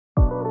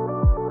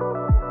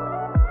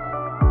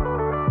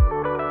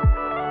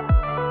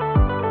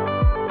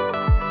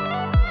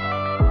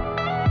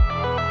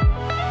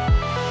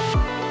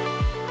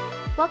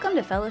Welcome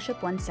to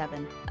Fellowship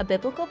 1-7, a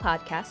biblical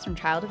podcast from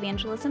Child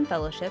Evangelism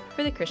Fellowship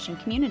for the Christian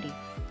community.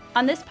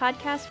 On this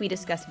podcast, we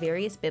discuss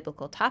various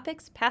biblical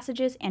topics,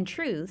 passages, and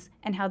truths,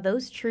 and how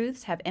those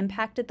truths have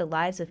impacted the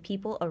lives of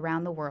people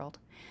around the world.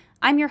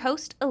 I'm your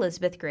host,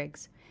 Elizabeth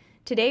Griggs.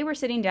 Today, we're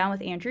sitting down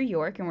with Andrew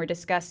York, and we're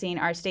discussing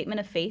our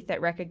statement of faith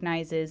that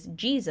recognizes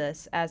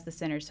Jesus as the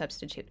sinner's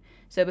substitute.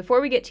 So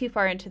before we get too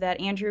far into that,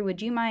 Andrew,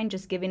 would you mind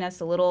just giving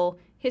us a little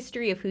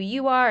history of who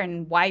you are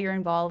and why you're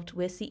involved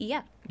with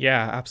CEF?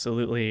 Yeah,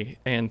 absolutely.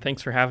 And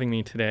thanks for having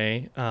me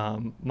today.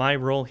 My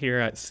role here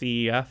at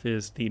CEF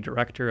is the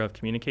Director of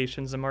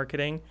Communications and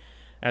Marketing,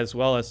 as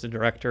well as the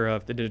Director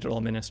of the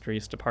Digital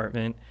Ministries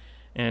Department.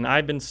 And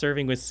I've been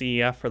serving with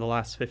CEF for the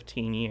last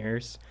 15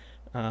 years.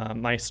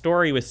 My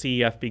story with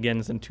CEF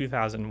begins in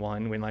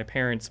 2001 when my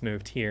parents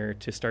moved here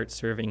to start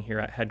serving here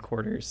at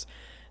headquarters.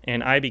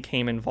 And I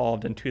became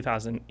involved in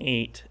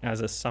 2008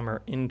 as a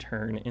summer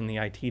intern in the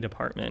IT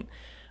department.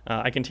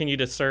 I continued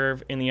to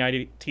serve in the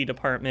IT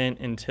department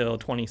until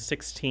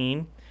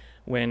 2016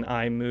 when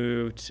I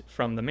moved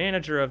from the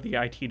manager of the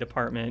IT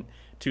department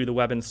to the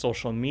web and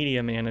social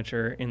media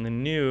manager in the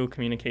new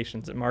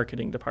communications and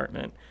marketing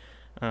department.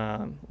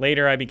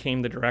 Later, I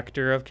became the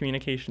director of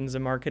communications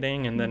and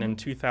marketing, and then in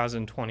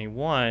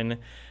 2021,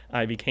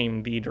 I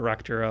became the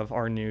director of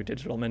our new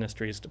digital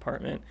ministries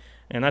department.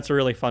 And that's a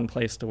really fun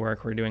place to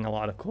work. We're doing a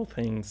lot of cool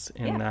things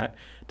in that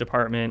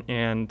department,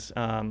 and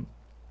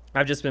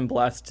I've just been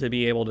blessed to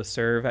be able to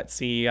serve at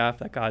CEF,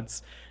 that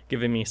God's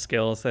given me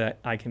skills that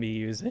I can be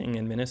using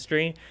in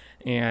ministry,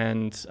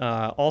 and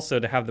also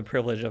to have the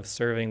privilege of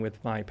serving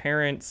with my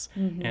parents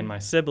and my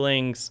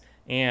siblings.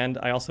 And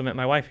I also met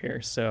my wife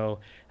here, so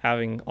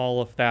having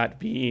all of that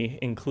be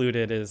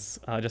included is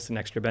just an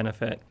extra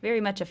benefit. Very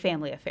much a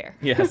family affair.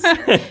 Yes.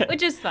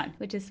 which is fun.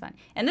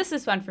 And this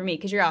is fun for me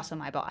because you're also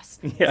my boss.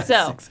 Yes,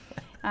 so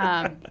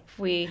exactly.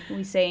 if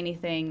we say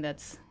anything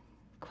that's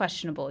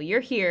questionable, you're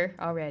here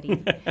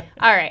already.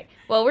 All right.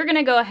 Well, we're going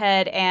to go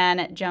ahead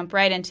and jump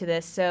right into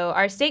this. So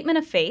our statement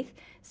of faith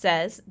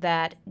says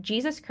that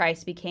Jesus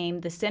Christ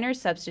became the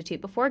sinner's substitute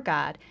before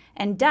God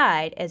and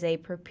died as a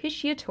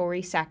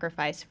propitiatory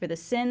sacrifice for the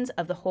sins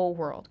of the whole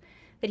world,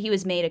 that he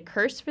was made a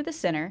curse for the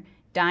sinner,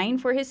 dying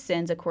for his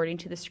sins according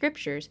to the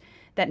Scriptures,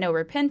 that no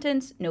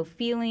repentance, no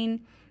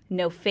feeling,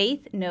 no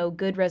faith, no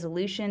good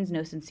resolutions,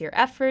 no sincere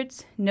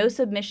efforts, no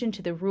submission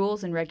to the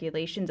rules and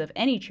regulations of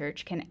any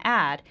church can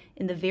add,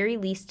 in the very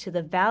least, to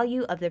the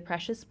value of the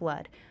precious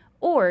blood,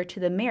 or to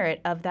the merit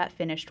of that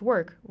finished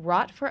work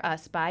wrought for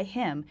us by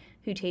him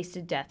who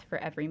tasted death for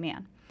every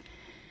man.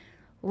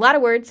 A lot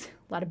of words,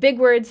 a lot of big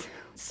words.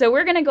 So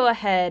we're going to go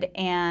ahead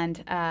and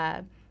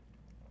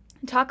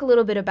talk a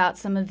little bit about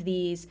some of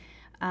these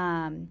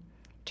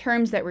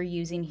terms that we're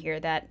using here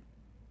that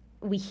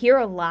we hear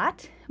a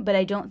lot, but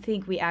I don't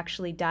think we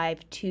actually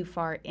dive too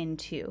far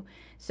into.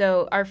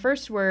 So our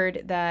first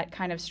word that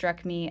kind of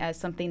struck me as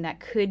something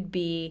that could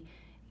be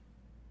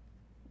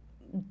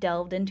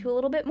delved into a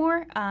little bit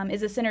more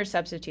is a sinner's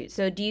substitute.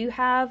 So do you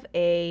have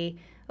a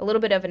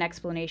little bit of an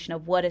explanation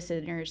of what a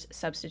sinner's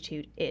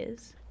substitute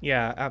is?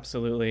 Yeah,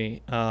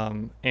 absolutely.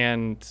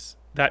 And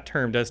that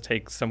term does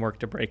take some work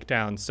to break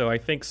down. So I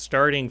think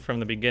starting from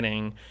the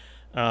beginning,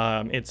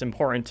 it's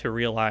important to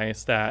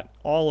realize that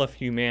all of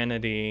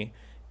humanity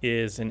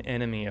is an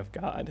enemy of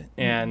God.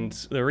 And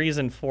the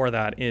reason for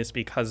that is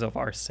because of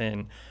our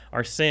sin.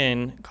 Our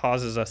sin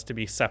causes us to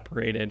be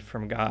separated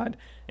from God.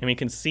 And we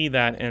can see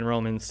that in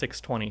Romans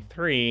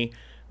 6:23,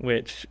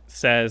 which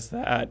says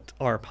that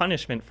our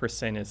punishment for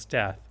sin is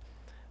death.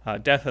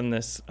 Death in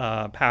this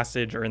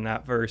passage or in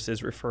that verse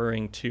is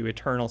referring to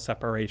eternal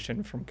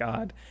separation from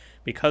God.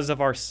 Because of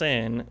our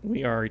sin,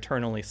 we are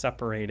eternally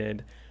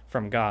separated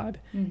from God.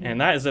 And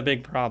that is a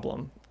big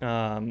problem.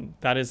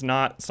 That is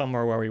not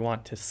somewhere where we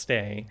want to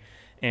stay.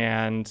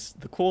 And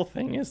the cool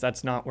thing is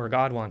that's not where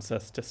God wants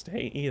us to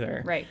stay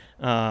either. Right.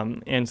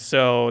 And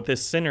so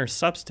this sinner's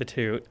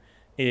substitute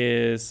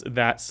is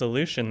that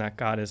solution that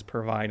God is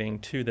providing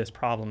to this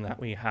problem that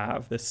we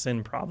have, this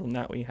sin problem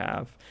that we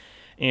have.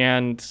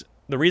 And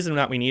the reason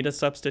that we need a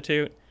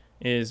substitute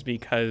is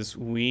because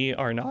we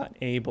are not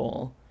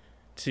able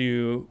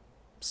to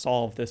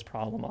solve this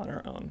problem on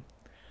our own.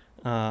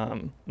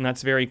 And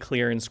that's very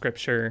clear in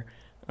Scripture.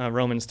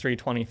 Romans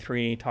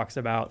 3:23 talks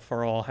about,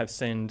 for all have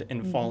sinned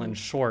and fallen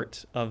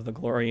short of the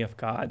glory of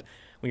God.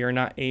 We are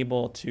not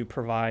able to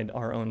provide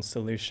our own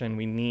solution.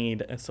 We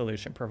need a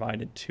solution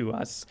provided to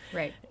us.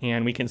 Right.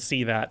 And we can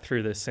see that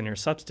through the sinner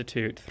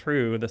substitute,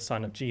 through the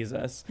Son of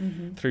Jesus,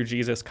 through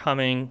Jesus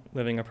coming,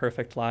 living a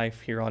perfect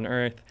life here on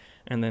earth,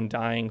 and then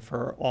dying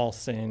for all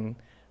sin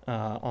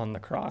on the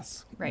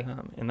cross. Right.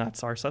 And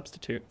that's our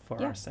substitute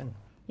for our sin.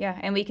 Yeah,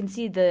 and we can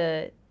see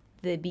the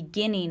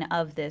beginning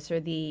of this, or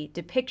the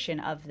depiction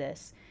of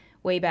this,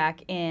 way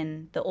back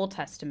in the Old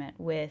Testament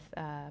with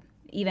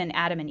even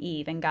Adam and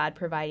Eve, and God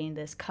providing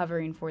this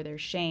covering for their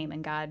shame,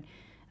 and God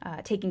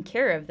taking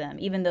care of them,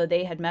 even though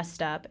they had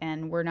messed up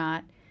and were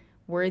not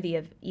worthy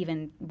of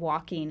even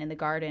walking in the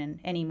garden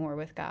anymore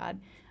with God.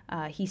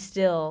 he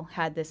still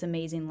had this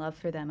amazing love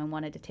for them and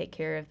wanted to take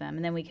care of them.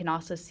 And then we can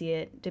also see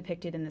it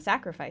depicted in the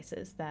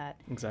sacrifices that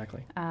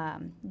Exactly.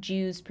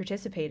 Jews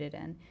participated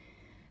in.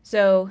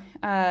 So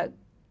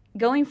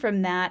going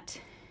from that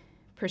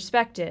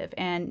perspective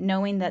and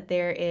knowing that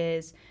there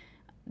is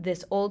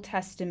this Old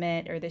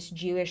Testament or this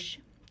Jewish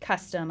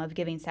custom of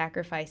giving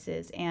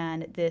sacrifices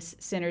and this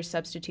sinner's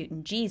substitute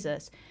in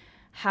Jesus,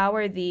 how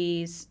are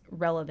these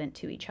relevant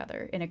to each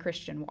other in a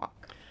Christian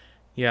walk?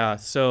 Yeah,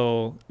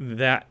 so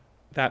that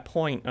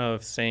point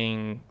of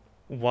saying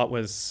what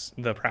was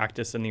the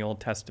practice in the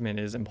Old Testament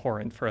is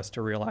important for us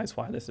to realize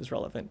why this is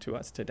relevant to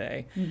us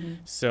today. Mm-hmm.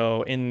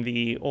 So in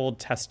the Old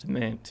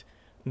Testament,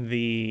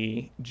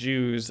 the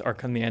Jews are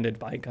commanded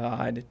by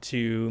God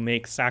to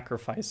make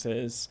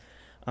sacrifices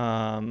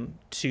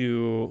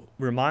to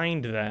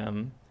remind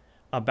them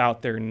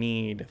about their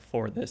need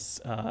for this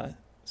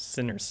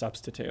sinner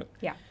substitute.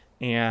 Yeah.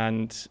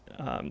 And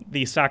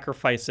these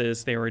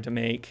sacrifices they were to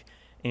make,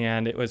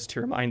 and it was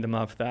to remind them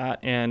of that.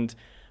 And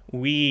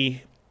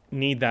we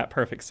need that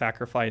perfect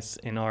sacrifice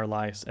in our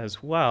lives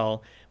as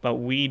well, but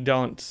we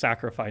don't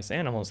sacrifice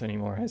animals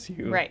anymore, as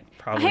you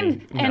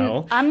probably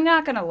know. And I'm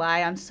not going to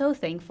lie, I'm so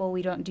thankful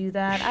we don't do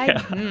that.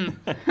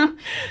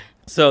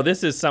 So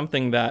this is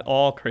something that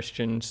all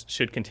Christians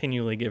should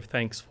continually give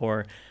thanks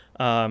for,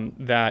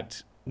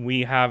 that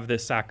we have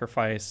this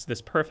sacrifice,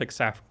 this perfect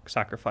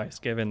sacrifice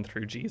given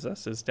through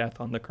Jesus' death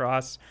on the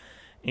cross,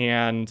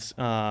 and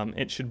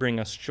it should bring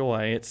us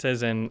joy. It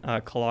says in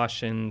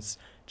Colossians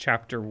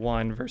chapter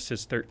 1,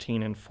 verses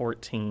 13 and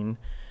 14,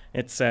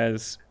 it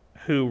says,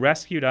 "Who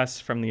rescued us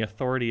from the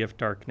authority of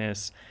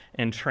darkness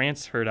and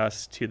transferred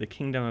us to the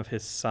kingdom of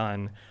his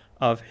Son,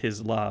 of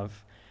his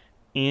love,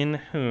 in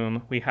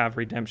whom we have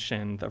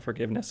redemption, the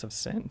forgiveness of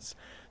sins."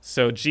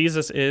 So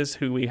Jesus is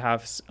who we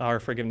have our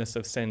forgiveness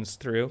of sins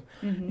through.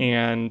 Mm-hmm.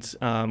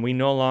 And we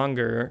no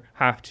longer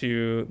have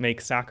to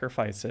make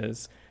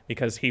sacrifices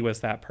because he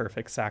was that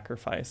perfect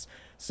sacrifice.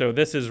 So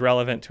this is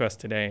relevant to us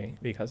today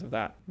because of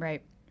that.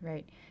 Right.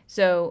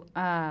 So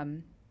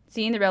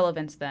seeing the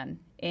relevance then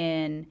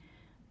in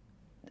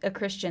a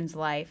Christian's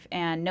life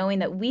and knowing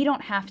that we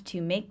don't have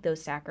to make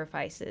those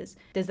sacrifices,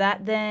 does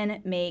that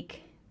then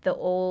make the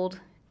Old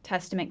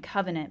Testament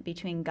covenant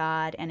between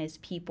God and his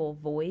people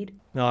void?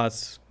 No,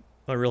 that's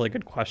a really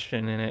good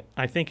question. And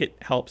I think it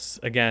helps,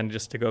 again,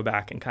 just to go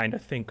back and kind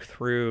of think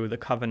through the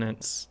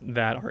covenants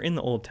that are in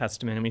the Old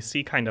Testament. And we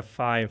see kind of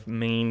 5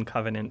 main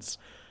covenants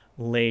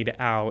laid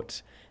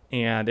out.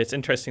 And it's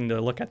interesting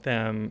to look at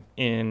them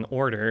in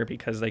order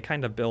because they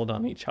kind of build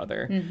on each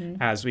other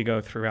as we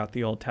go throughout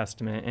the Old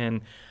Testament.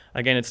 And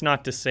again, it's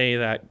not to say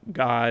that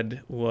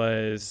God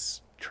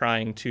was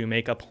trying to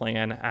make a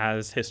plan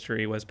as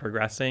history was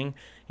progressing.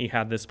 He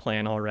had this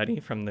plan already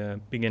from the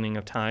beginning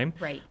of time.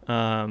 Right.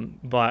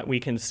 But we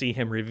can see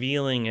him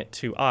revealing it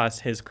to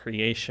us, his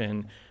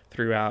creation,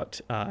 throughout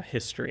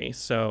history.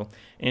 So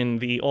in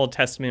the Old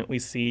Testament, we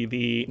see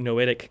the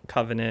Noahic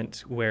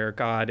covenant where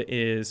God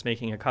is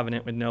making a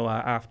covenant with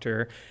Noah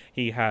after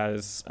he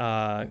has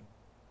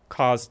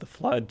caused the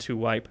flood to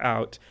wipe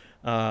out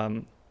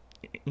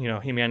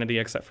humanity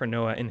except for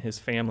Noah and his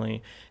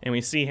family. And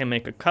we see him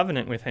make a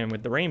covenant with him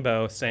with the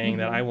rainbow saying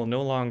that I will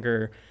no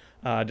longer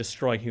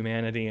destroy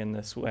humanity in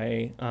this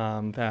way,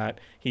 that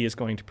he is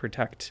going to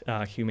protect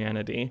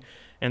humanity.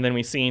 And then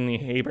we see in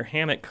the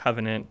Abrahamic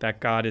covenant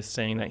that God is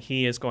saying that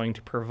he is going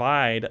to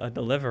provide a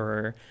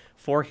deliverer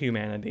for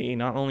humanity.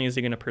 Not only is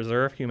he going to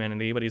preserve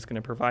humanity, but he's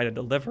going to provide a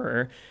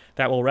deliverer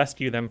that will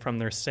rescue them from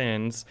their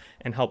sins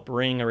and help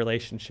bring a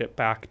relationship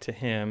back to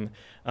him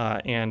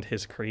and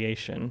his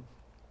creation.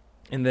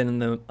 And then in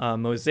the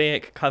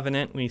Mosaic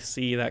covenant, we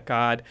see that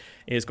God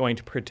is going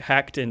to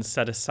protect and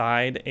set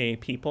aside a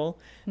people.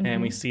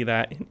 And we see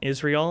that in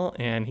Israel,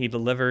 and he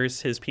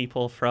delivers his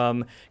people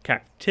from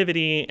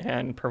captivity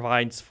and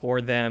provides for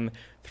them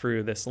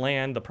through this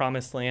land, the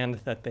promised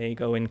land that they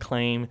go and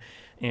claim.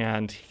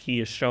 And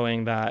he is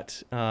showing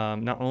that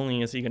not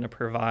only is he going to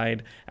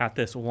provide at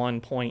this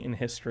one point in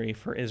history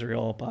for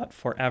Israel, but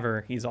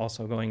forever he's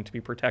also going to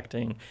be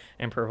protecting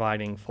and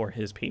providing for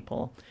his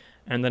people.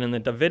 And then in the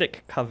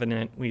Davidic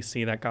covenant, we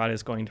see that God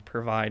is going to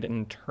provide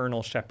an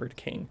eternal shepherd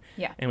king.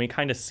 Yeah. And we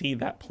kind of see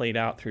that played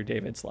out through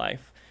David's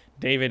life.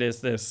 David is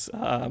this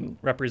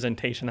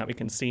representation that we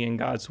can see in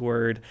God's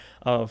word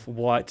of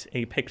what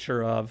a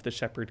picture of the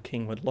shepherd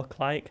king would look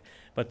like.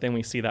 But then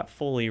we see that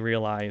fully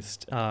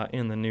realized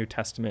in the New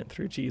Testament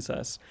through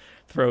Jesus.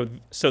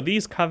 So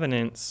these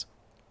covenants,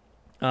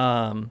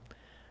 through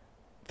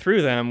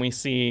them, we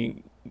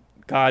see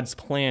God's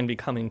plan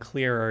becoming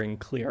clearer and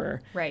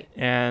clearer. Right.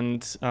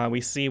 And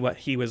we see what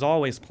he was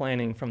always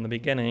planning from the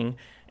beginning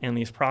and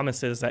these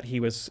promises that he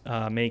was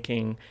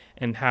making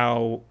and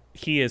how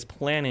he is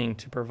planning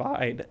to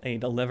provide a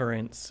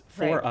deliverance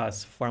for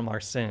us from our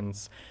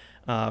sins,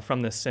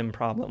 from the sin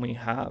problem we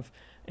have.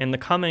 And the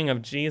coming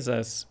of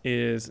Jesus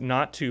is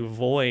not to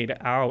void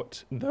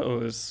out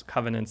those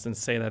covenants and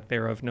say that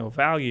they're of no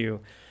value,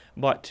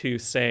 but to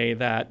say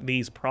that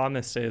these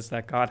promises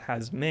that God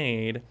has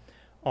made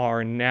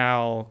are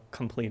now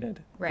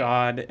completed. Right.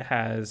 God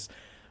has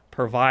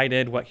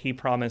provided what he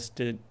promised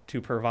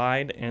to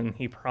provide, and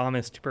he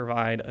promised to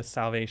provide a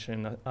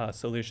salvation, a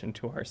solution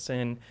to our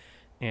sin,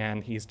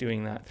 and he's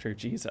doing that through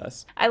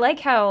Jesus. I like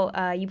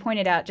how you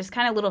pointed out just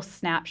kind of little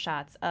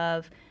snapshots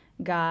of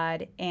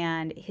God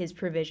and his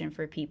provision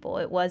for people.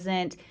 It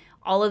wasn't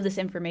all of this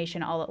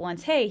information all at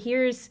once. Hey,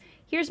 here's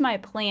my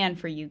plan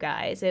for you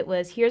guys. It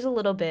was, here's a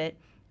little bit.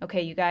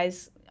 Okay, you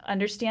guys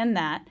understand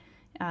that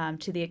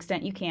to the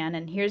extent you can,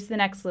 and here's the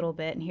next little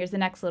bit, and here's the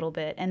next little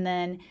bit. And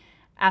then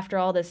after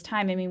all this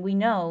time, I mean, we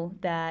know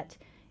that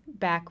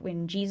back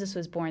when Jesus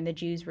was born, the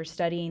Jews were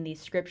studying these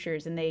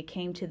scriptures, and they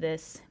came to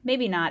this,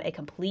 maybe not a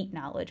complete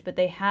knowledge, but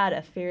they had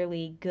a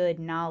fairly good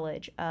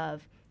knowledge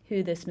of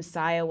who this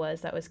Messiah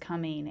was that was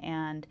coming.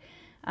 And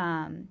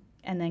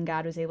then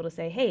God was able to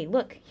say, hey,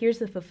 look, here's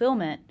the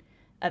fulfillment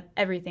of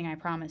everything I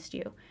promised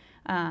you.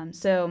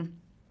 So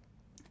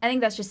I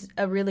think that's just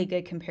a really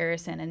good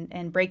comparison,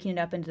 and breaking it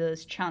up into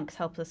those chunks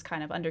helps us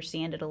kind of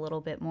understand it a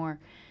little bit more.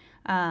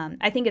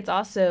 I think it's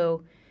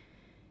also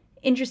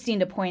interesting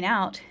to point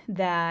out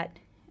that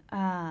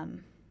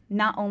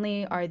not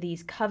only are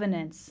these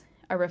covenants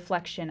a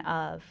reflection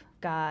of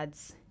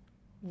God's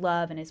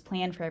love and his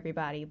plan for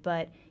everybody,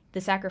 but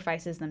the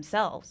sacrifices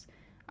themselves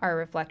are a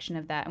reflection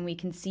of that. And we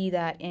can see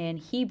that in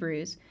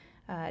Hebrews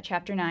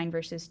chapter 9,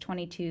 verses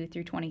 22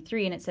 through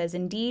 23. And it says,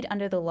 "Indeed,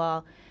 under the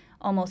law,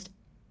 almost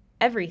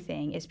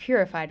everything is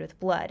purified with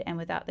blood, and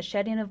without the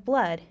shedding of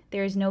blood,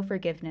 there is no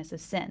forgiveness of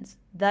sins.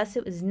 Thus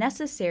it was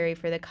necessary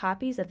for the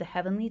copies of the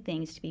heavenly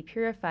things to be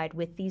purified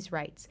with these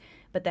rites,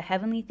 but the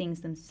heavenly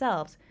things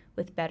themselves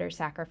with better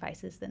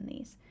sacrifices than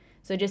these."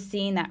 So just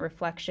seeing that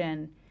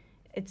reflection,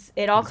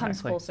 it all comes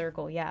full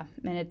circle, yeah.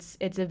 And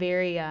it's a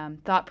very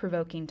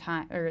thought-provoking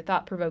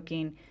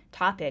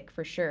topic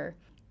for sure.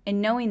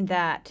 And knowing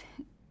that,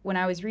 when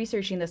I was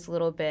researching this a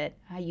little bit,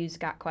 I used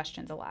Got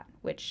Questions a lot,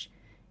 which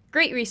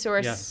great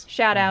resource. Yes.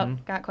 Shout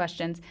out, Got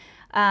Questions.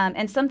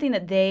 And something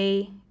that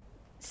they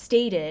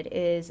stated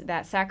is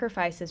that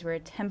sacrifices were a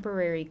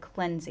temporary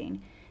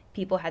cleansing.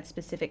 People had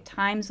specific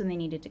times when they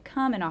needed to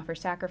come and offer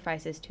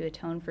sacrifices to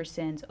atone for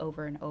sins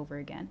over and over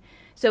again.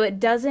 So it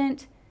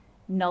doesn't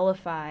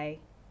nullify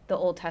the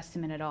Old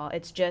Testament at all.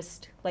 It's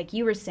just, like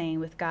you were saying,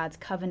 with God's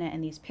covenant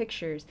and these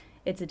pictures,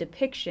 it's a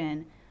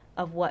depiction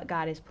of what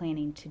God is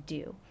planning to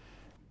do.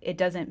 It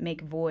doesn't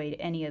make void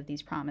any of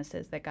these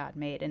promises that God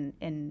made, and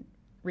in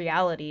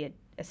reality, it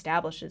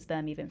establishes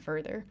them even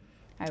further,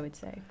 I would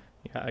say.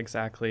 Yeah,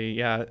 exactly.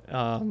 Yeah,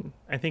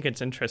 I think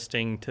it's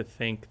interesting to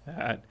think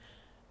that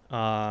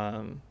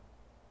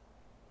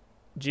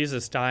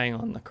Jesus dying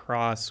on the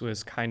cross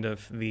was kind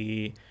of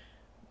the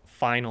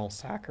final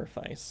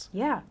sacrifice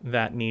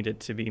that needed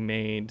to be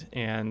made.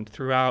 And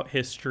throughout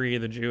history,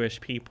 the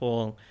Jewish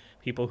people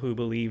who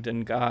believed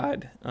in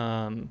God,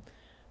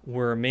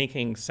 were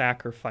making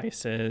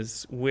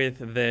sacrifices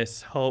with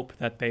this hope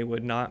that they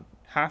would not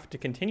have to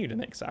continue to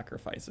make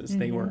sacrifices. Mm-hmm.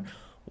 They were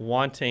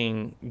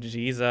wanting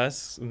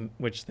Jesus,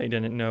 which they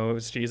didn't know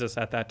was Jesus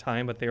at that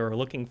time, but they were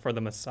looking for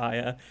the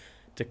Messiah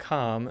to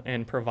come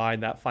and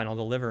provide that final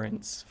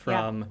deliverance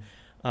from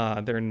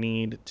their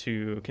need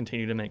to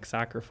continue to make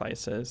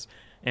sacrifices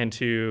and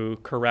to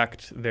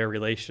correct their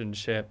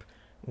relationship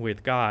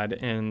with God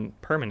and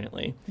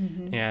permanently.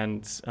 Mm-hmm.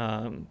 And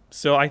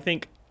so I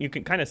think you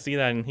can kind of see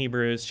that in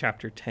Hebrews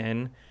chapter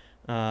 10,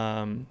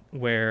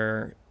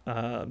 where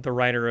the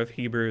writer of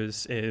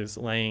Hebrews is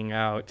laying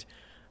out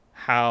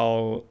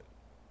how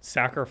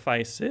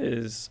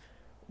sacrifices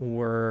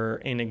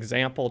were an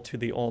example to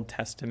the Old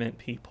Testament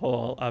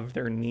people of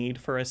their need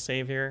for a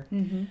Savior,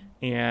 mm-hmm.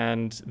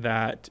 and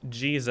that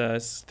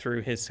Jesus,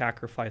 through his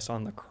sacrifice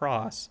on the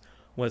cross,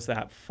 was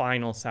that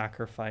final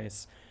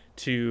sacrifice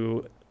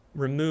to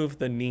remove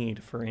the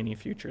need for any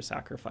future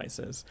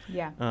sacrifices.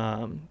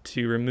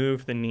 To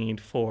remove the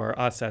need for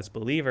us as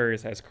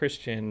believers, as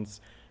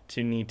Christians,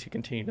 to need to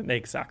continue to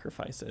make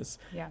sacrifices.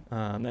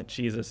 That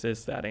Jesus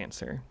is that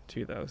answer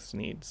to those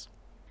needs.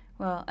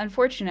 Well,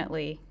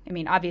 unfortunately, I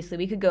mean, obviously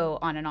we could go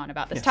on and on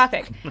about this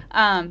topic,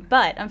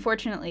 but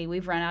unfortunately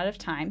we've run out of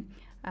time.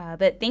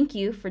 But thank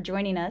you for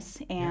joining us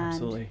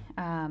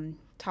and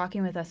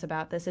talking with us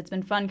about this. It's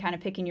been fun kind of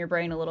picking your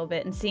brain a little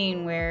bit and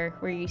seeing where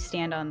you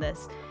stand on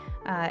this.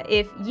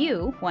 If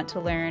you want to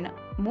learn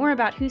more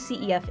about who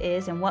CEF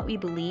is and what we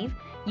believe,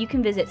 you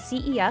can visit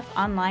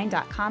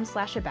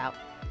cefonline.com/about.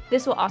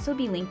 This will also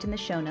be linked in the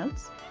show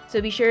notes,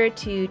 so be sure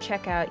to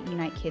check out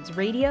Unite Kids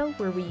Radio,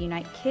 where we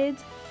unite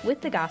kids with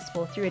the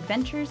gospel through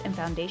adventures and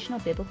foundational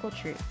biblical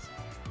truths.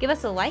 Give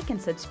us a like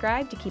and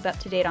subscribe to keep up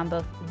to date on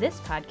both this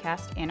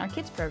podcast and our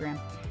kids program.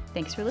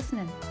 Thanks for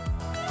listening.